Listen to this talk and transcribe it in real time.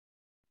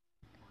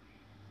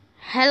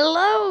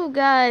Hello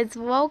guys,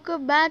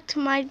 welcome back to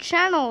my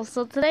channel.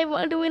 So today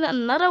we're doing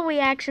another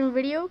reaction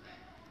video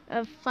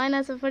of Five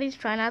Nights at Freddy's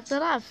Try Not to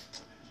Laugh.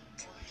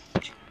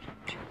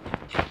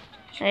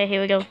 Hey,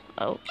 here we go.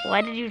 Oh,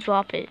 why did you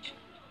drop it?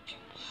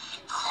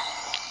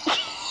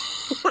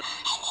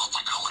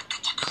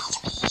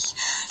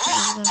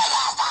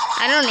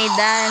 I don't need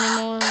that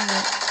anymore.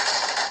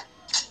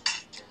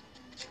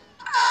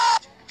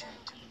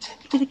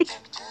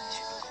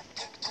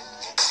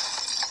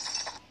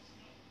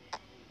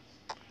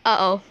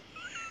 Uh-oh,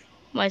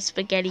 my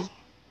spaghetti.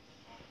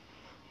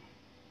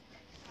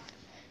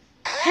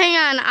 Hang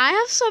on, I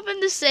have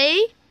something to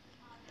say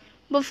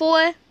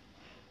before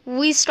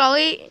we start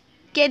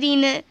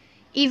getting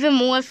even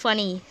more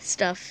funny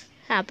stuff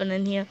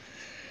happening here.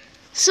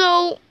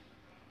 So,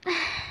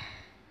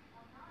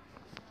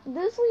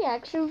 this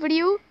reaction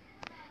video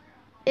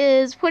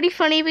is pretty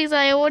funny because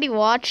I already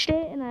watched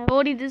it and I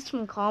already did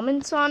some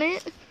comments on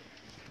it.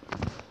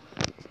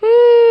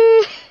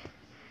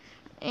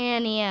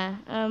 And yeah,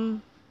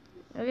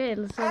 okay,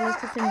 let's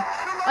listen.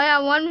 Oh yeah,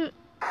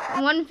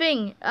 one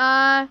thing.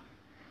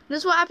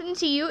 This will happen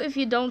to you if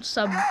you don't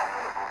sub.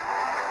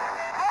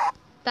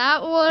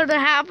 That would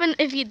happen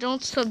if you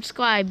don't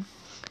subscribe.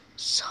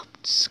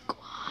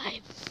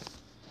 Subscribe.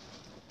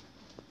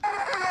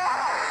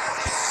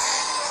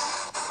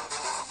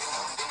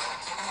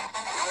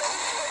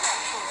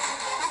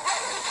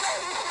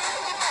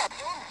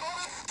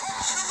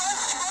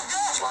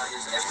 Why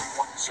is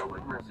everyone so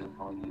aggressive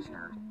on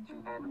Easter?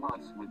 And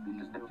what's with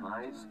these new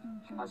guys?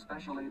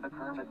 Especially the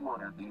Kermit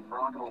wannabe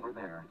frog over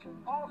there.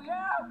 Oh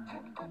yeah!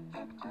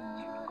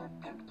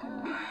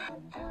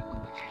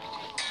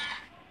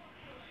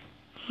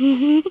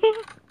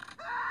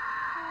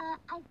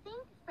 I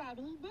think,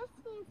 Freddy, this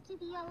needs to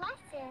be a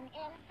lesson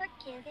in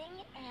forgiving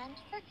and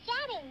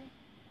forgetting.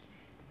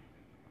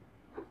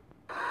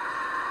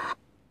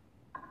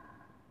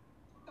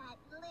 That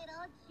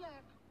little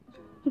jerk.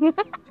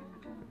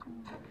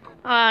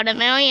 The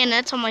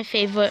marionettes are my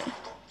favorite.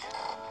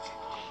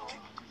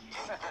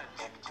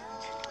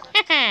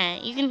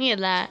 You can hear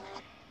that.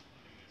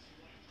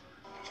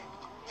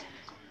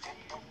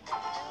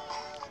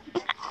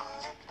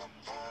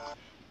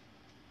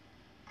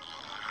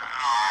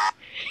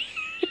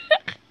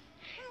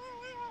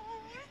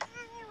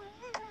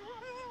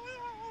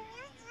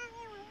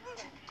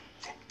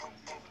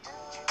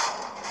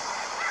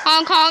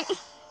 Hong Kong.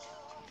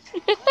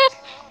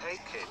 Hey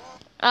kid.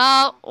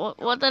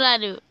 What did I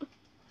do?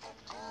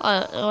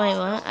 Oh, wait,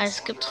 what? I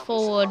skipped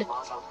forward.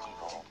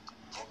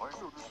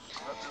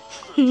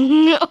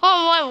 Oh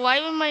my, why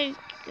am I...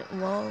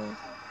 Whoa.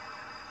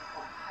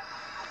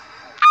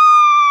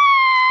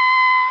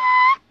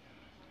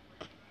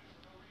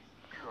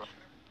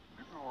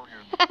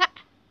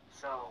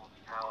 So,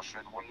 how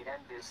should we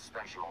end this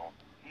special?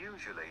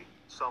 Usually,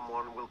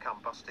 someone will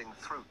come busting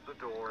through the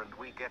door and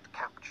we get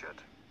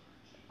captured.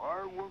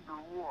 I wonder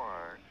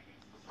why.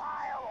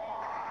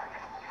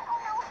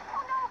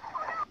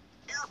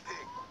 Ear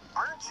pig,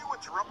 aren't you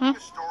interrupting the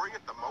story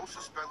at the most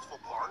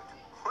suspenseful part?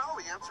 Well,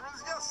 the answer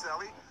is yes,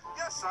 Ellie.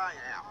 Yes, I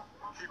am.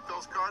 Keep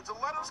those cards and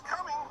letters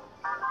coming.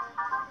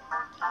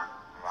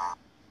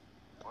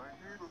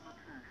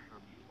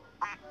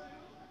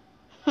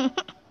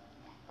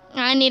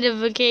 I need a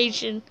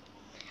vacation.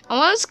 I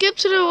want to skip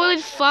to the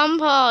really fun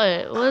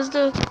part. What's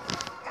the...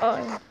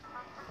 Oh.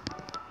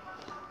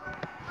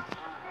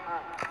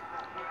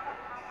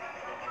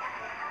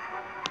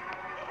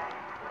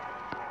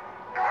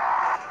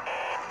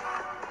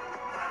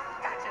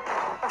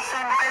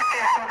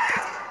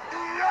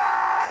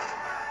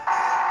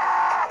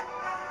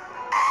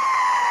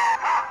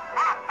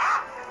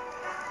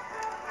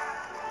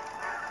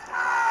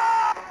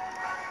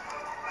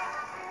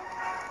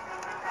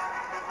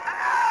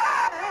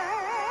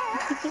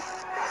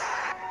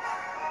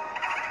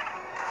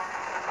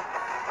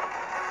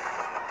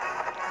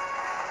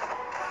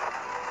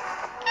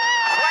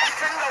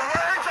 Question the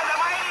words of the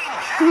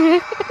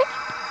mighty.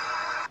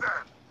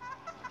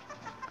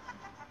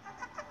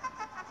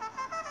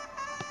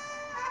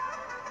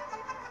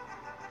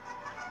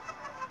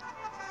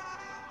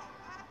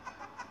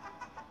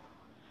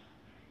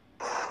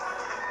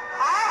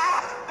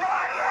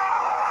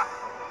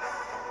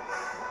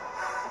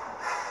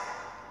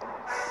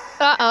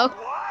 Uh-oh.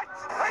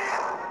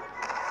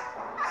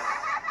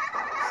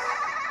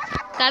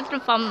 That's the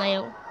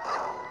thumbnail.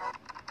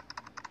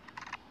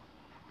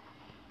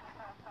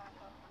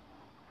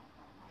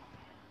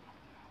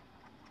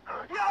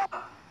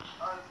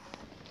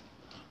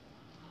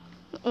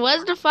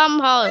 Where's the fun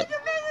part?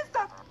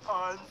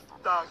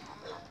 Unstuck.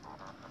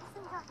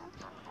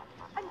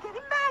 I'm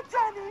getting mad,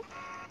 Johnny.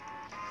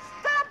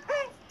 Stop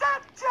being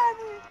stuck,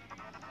 Johnny.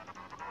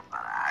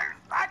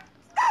 Stop it!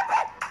 Stop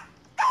it!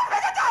 Stop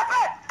it! Stop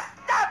it!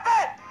 Stop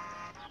it!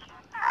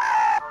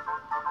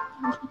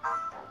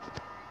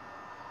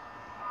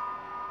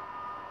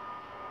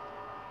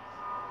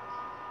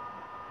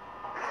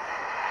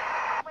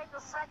 Wait a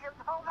second,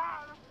 hold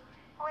on.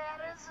 Where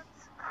is it?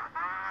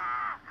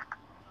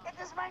 It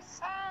is my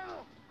son.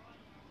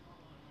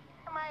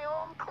 My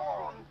own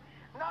core.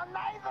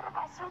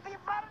 to the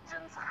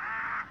virgins.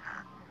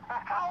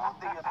 How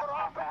do you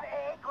drop an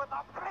egg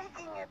without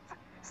breaking it?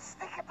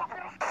 Stick it up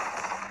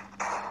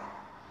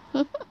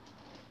your...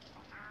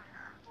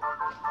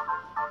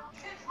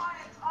 Kiss my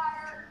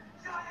entire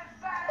giant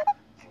fat...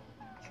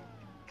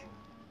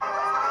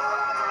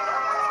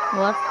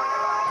 What?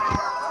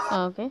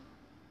 Oh, okay.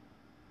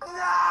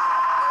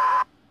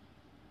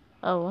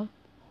 Oh.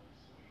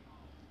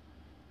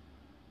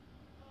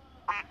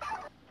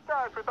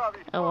 Stars with all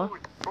these Oh, well.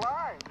 closed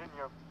blinds in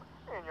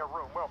your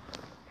room. Well,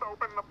 let's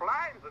open the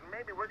blinds and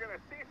maybe we're gonna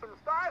see some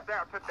stars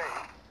out today.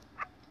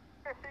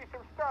 Let's see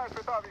some stars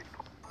with all these.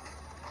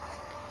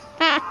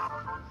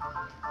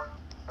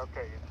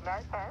 Okay, it's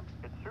nighttime.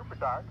 It's super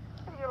dark,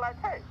 and you're like,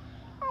 hey,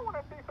 I want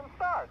to see some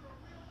stars.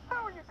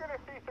 How are you gonna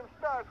see some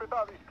stars with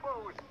all these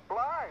closed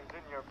blinds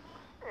in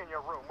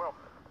your room? Well,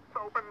 let's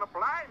open the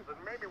blinds and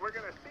maybe we're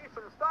gonna see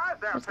some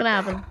stars out What's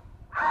today. gonna happen?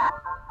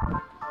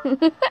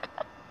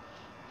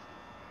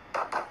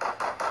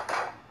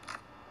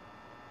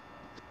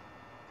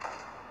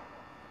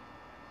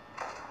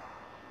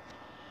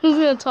 Who's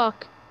gonna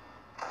talk?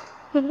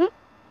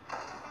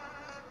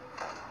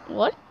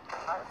 What? I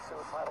have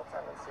suicidal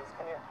tendencies.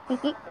 Can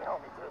you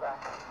help me through that?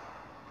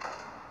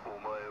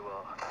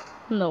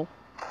 No. You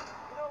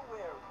know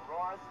where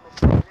Ross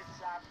McDonald's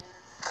shop is?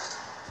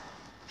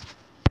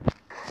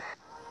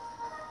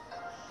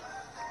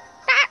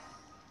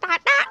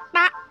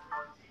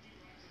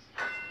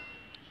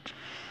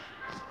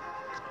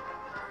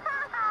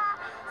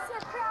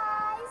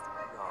 Surprised?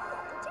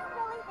 Did you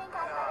really think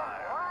I'd let a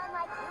moron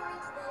like you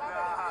reach the end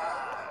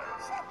of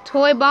the stick?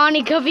 Toy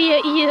Bonnie, cover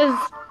your ears.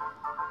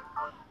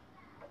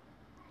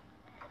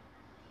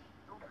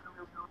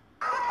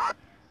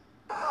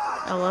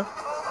 Oh well.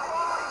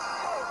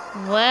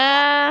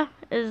 Where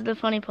is the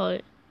funny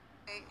part?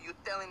 Hey, you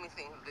telling me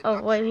things that Oh,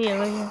 right here,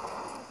 right here.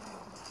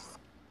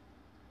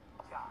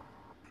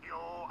 You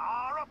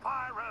are a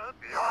pirate.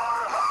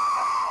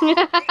 They went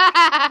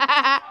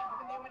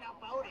out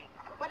boating,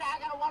 but I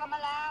gotta want them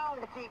alone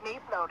to keep me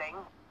floating.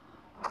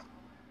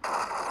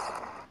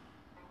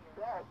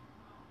 Dad.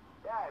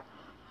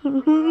 Are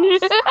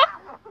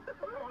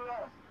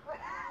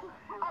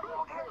you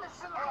okay?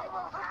 Listen, I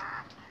will.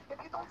 If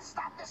you don't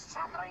stop this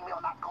chattering,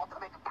 you'll not go to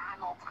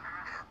McDonald's.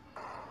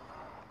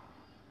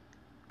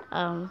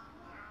 um.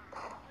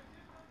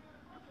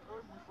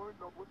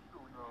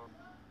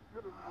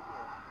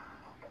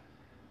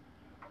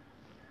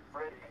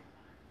 Freddy.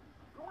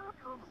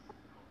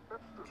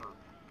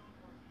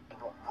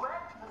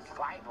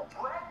 Survival.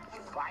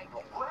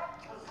 Survival.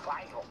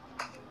 Survival.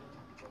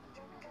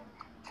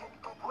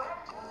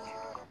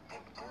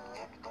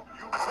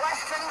 You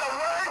question the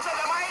words of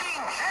the mighty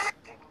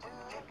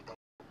Jimmy.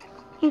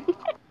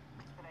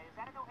 Today, is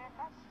that a no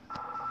haircut?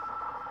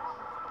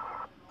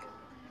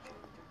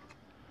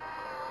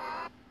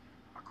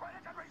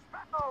 Accredited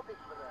respect. Oh, big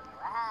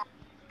brother.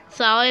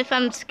 Sorry if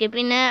I'm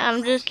skipping it.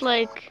 I'm just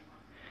like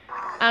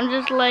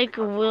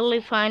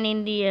really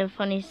finding the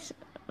funny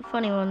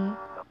one.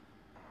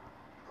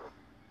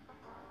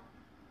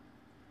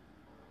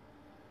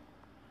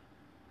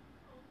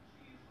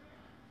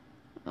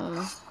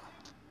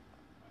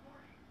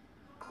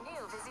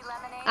 New Vizzy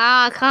Lemonade.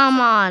 Ah, come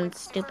on, With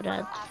stupid superfruit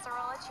ads.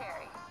 acerola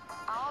cherry.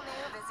 All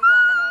new Vizzy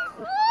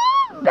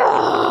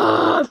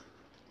Lemonade.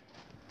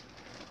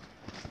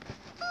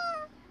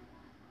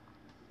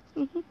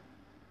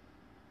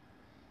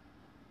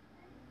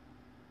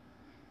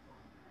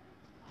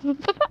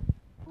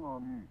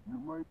 Mommy, you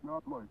might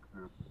not like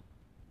this.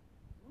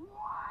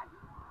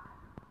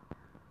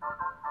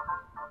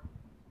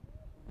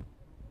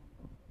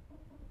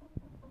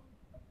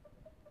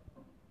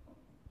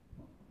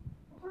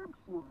 Thanks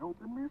for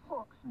helping me,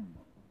 Foxy.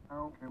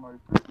 How can I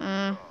thank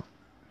you?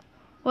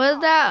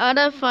 What's that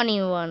other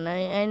funny one?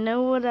 I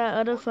know what that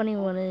other funny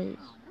one is.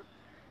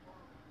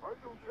 I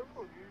don't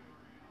envy you.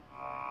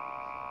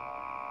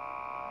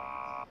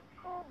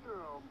 Calm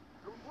down.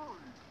 Don't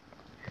worry.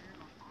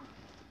 Jesus Christ.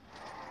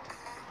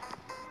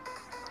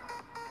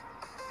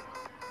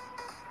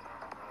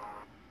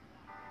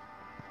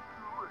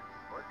 Great.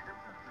 I can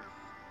do this.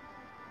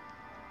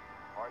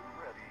 Are you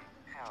ready,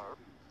 Howard?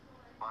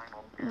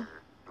 Final period.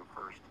 The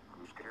first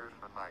who scares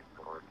the Night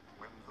Lord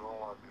wins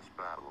all of this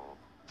battle.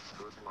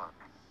 Good luck.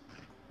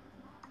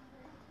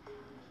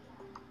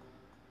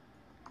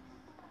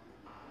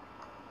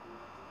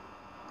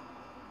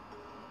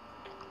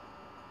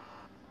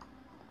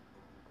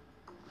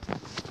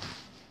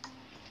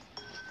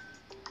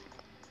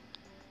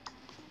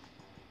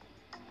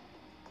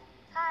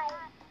 Hi.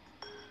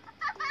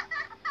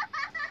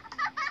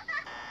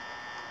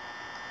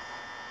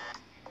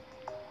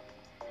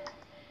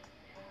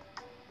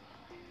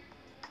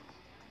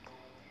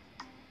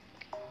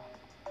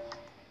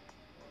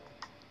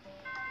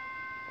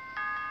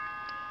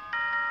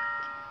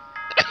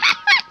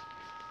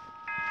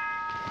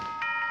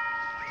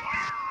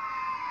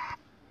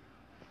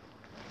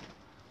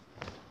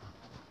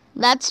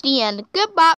 That's the end. Goodbye.